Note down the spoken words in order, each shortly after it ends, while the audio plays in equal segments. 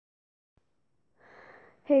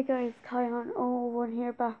Hey guys, Kion01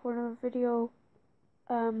 here, back with another video.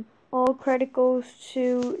 All credit goes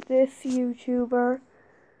to this YouTuber,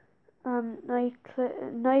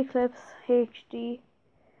 Nightclips HD,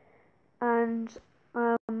 and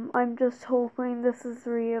I'm just hoping this is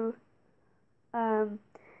real. So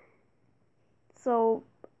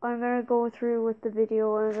I'm gonna go through with the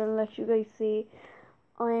video and then let you guys see.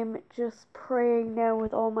 I'm just praying now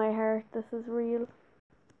with all my heart this is real.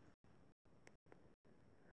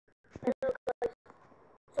 Hello guys,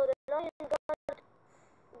 so the Lion Guard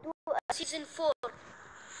do a season 4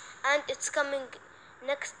 and it's coming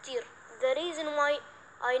next year. The reason why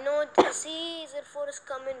I know the season 4 is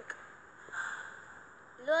coming,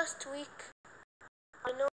 last week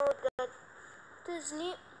I know that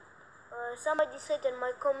Disney, somebody said in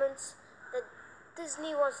my comments that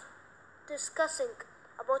Disney was discussing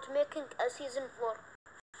about making a season 4.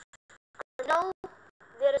 And now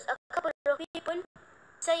there is a couple of people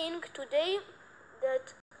saying today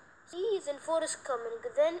that season 4 is coming.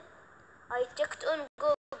 Then I checked on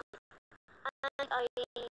Google and I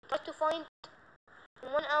tried to find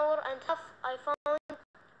in 1 hour and a half I found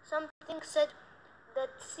something said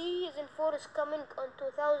that season 4 is coming on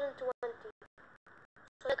 2020.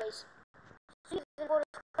 So yeah guys, season 4 is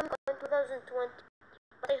coming on 2020.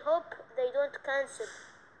 But I hope they don't cancel.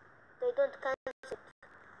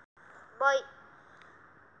 Bye.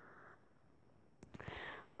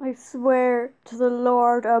 I swear to the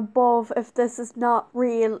Lord above, if this is not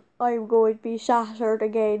real, I'm going to be shattered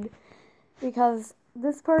again. Because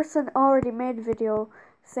this person already made a video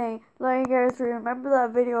saying, Lion Girls, remember that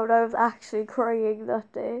video that I was actually crying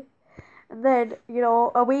that day? And then,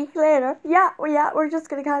 a week later, we're just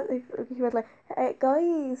gonna cancel. He was like, hey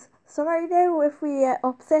guys, sorry now if we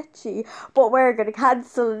upset you, but we're gonna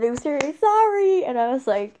cancel the new series, sorry. And I was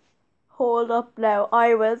like, hold up now.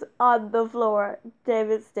 I was on the floor,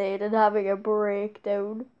 devastated and having a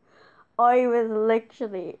breakdown. I was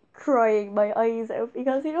literally crying my eyes out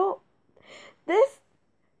because,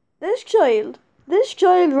 this child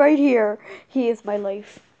right here, he is my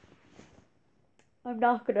life. I'm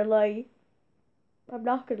not gonna lie.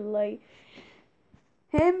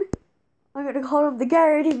 Him, I'm gonna call him the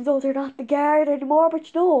guard, even though they're not the guard anymore, but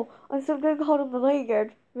I'm still gonna call him the Lion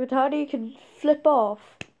Guard. Vitani can flip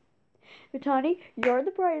off. Vitani, you're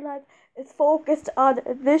the bright lad. It's focused on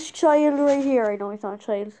this child right here. I know he's not a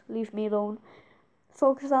child. Leave me alone.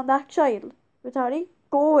 Focus on that child. Vitani,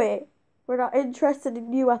 go away. We're not interested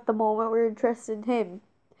in you at the moment. We're interested in him.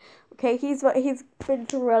 Okay, he's been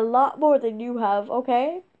through a lot more than you have.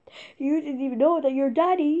 Okay, you didn't even know that your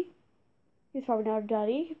daddy. He's probably not a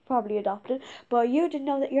daddy, probably adopted. But you didn't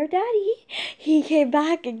know that your daddy, he came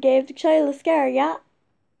back and gave the child a scare, yeah?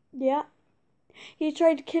 Yeah. He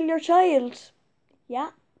tried to kill your child.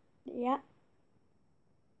 Yeah.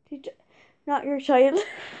 Not your child.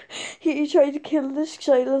 He tried to kill this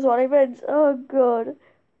child is what I meant. Oh god.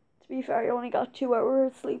 To be fair, I only got 2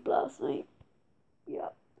 hours of sleep last night. Yeah.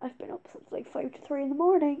 I've been up since like 5 to 3 in the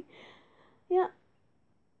morning. Yeah.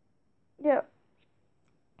 It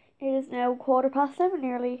is now 7:15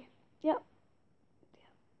 nearly. Yep.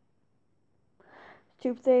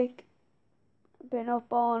 Stupid. Been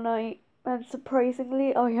up all night, and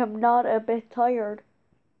surprisingly, I am not a bit tired.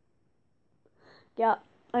 Yeah,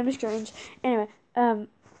 I'm strange. Anyway,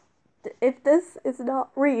 if this is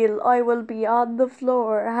not real, I will be on the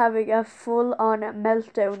floor having a full-on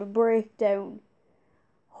meltdown, breakdown.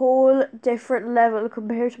 Whole different level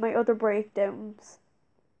compared to my other breakdowns.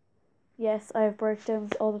 Yes, I have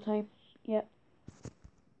breakdowns all the time. Yeah.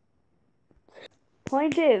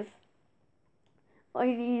 Point is, I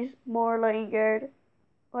need more Lion Guard.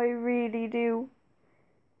 I really do.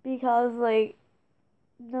 Because,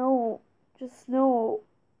 no. Just no.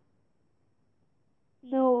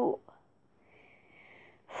 No.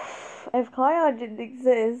 If Kion didn't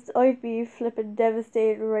exist, I'd be flipping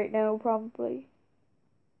devastated right now, probably.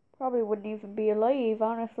 Probably wouldn't even be alive,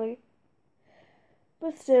 honestly.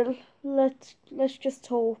 But still, let's just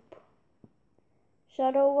hope.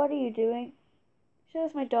 Shadow, what are you doing?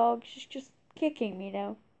 Shadow's my dog. She's just kicking me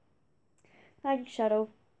now. Thanks, Shadow.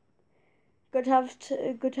 Good to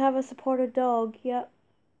have a supportive dog. Yeah.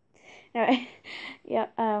 Anyway, yeah.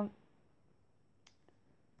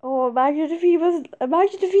 Oh, imagine if he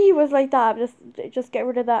was like that. Just get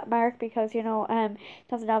rid of that mark because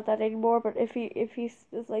doesn't have that anymore. But if he's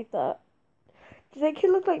like that, do you think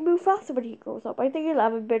he'll look like Mufasa when he grows up? I think he'll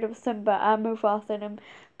have a bit of Simba and Mufasa in him,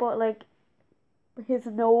 but like his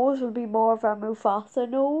nose will be more of a Mufasa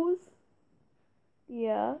nose.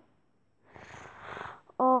 Yeah.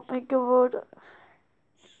 Oh my god.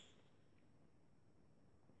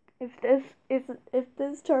 if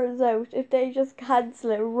this turns out, if they just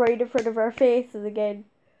cancel it right in front of our faces again,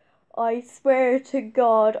 I swear to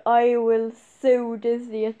God, I will sue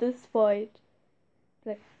Disney at this point.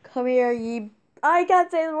 Like, come here, ye. I can't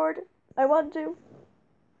say the word. I want to.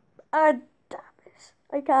 Ah, damn it.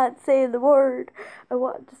 I can't say the word. I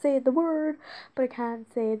want to say the word, but I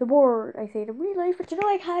can't say the word. I say it in real life, but you know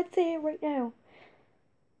I can't say it right now.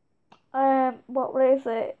 What would I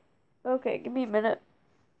say? Okay, give me a minute.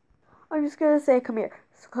 I'm just gonna say, come here.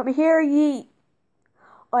 So come here, ye.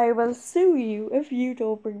 I will sue you if you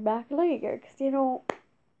don't bring back Liger, because you know,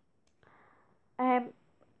 I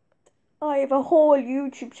have a whole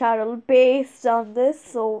YouTube channel based on this,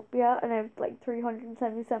 so yeah, and I have like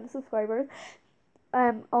 377 subscribers.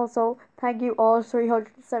 Also, thank you all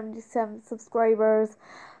 377 subscribers.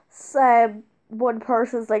 One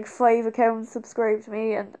person's like 5 accounts subscribed to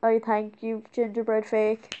me, and I thank you, Gingerbread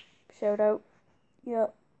Fake. Shout out. Yeah.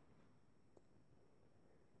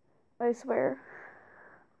 I swear.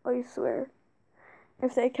 I swear.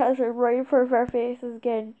 If they catch it right in front of our faces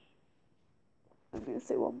again, I'm gonna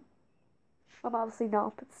sue them. I'm obviously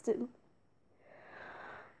not, but still.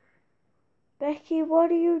 Becky, what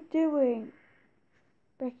are you doing?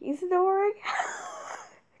 Becky's snoring.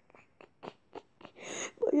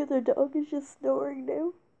 My other dog is just snoring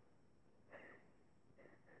now.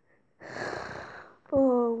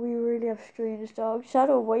 Oh, we really have strange dogs.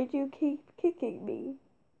 Shadow, why do you keep kicking me?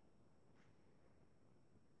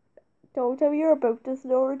 Don't tell me you're about to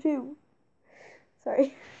snore too.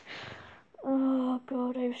 Sorry. Oh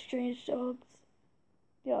God, I have strange dogs.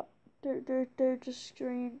 Yeah, they're just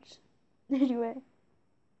strange. Anyway,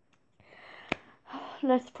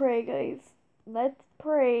 let's pray, guys. Let's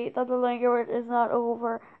pray that the Liger is not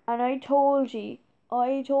over. And I told you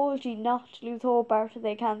not to lose hope after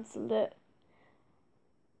they cancelled it.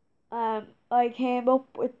 I came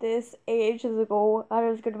up with this ages ago, and I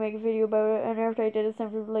was gonna make a video about it, and after I did it,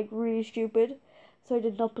 sounded like really stupid, so I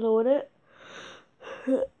didn't upload it.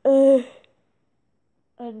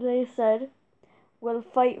 And they said, we'll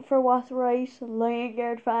fight for what's right, Lion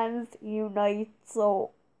Guard fans unite.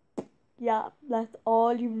 So yeah, let's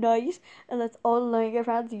all unite, and let's all Lion Guard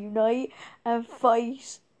fans unite and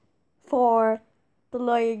fight for the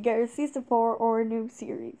Lion Guard season 4 or a new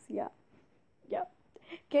series. Yeah.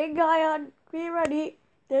 King Ion, be ready.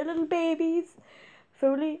 They're little babies.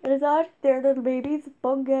 Foley and Azad, they're little babies.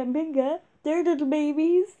 Bunga and Binga, they're little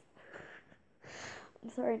babies. I'm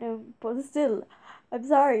sorry now, but still, I'm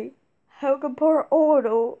sorry. How come poor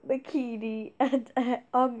Ono, Bikini, and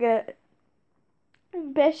Unga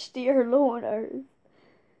and Beshti are loners?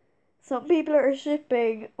 Some people are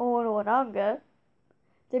shipping Ono and Unga.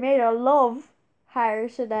 They made a love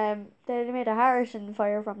harsh and they made a harsh and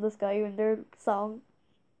fire from the sky in their song.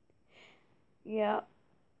 Yeah.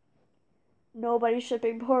 Nobody's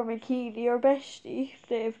shipping poor Bikini or Beshti.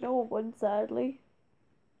 They have no one, sadly.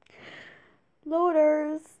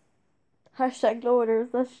 Loaders. Hashtag loaders.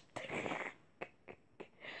 That's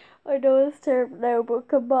I know this term now, but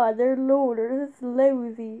come on, they're loaders. It's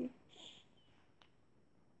lousy.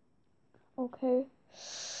 Okay.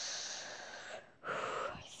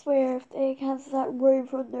 I swear, if they cancel that right in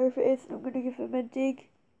front of their face, I'm gonna give them a dig.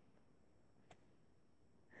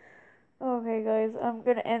 Okay, guys, I'm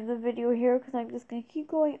gonna end the video here because I'm just gonna keep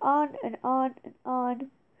going on and on and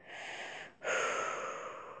on. I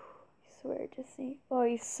swear, Disney.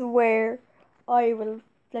 I swear, I will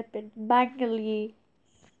flip it manually.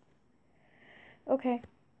 Okay.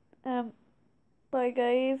 Bye,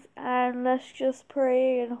 guys, and let's just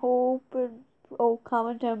pray and hope and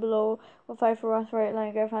comment down below. We'll fight for us right,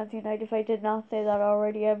 Lion Guard fans unite. If I did not say that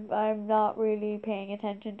already, I'm not really paying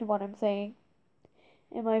attention to what I'm saying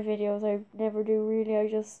in my videos. I never do really. I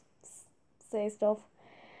just say stuff.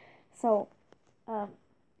 So,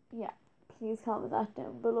 yeah, please comment that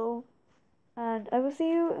down below, and I will see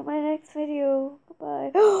you in my next video.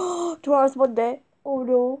 Goodbye. Tomorrow's Monday. Oh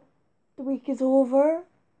no, the week is over.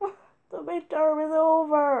 The midterm is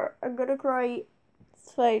over. I'm gonna cry.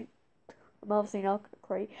 It's fine. I'm obviously not gonna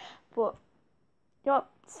cry, but yeah,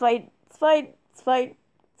 it's fine. It's fine. It's fine.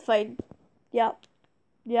 It's fine. Yeah.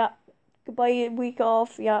 Goodbye. Week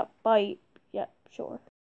off. Yeah. Bye. Yeah. Sure.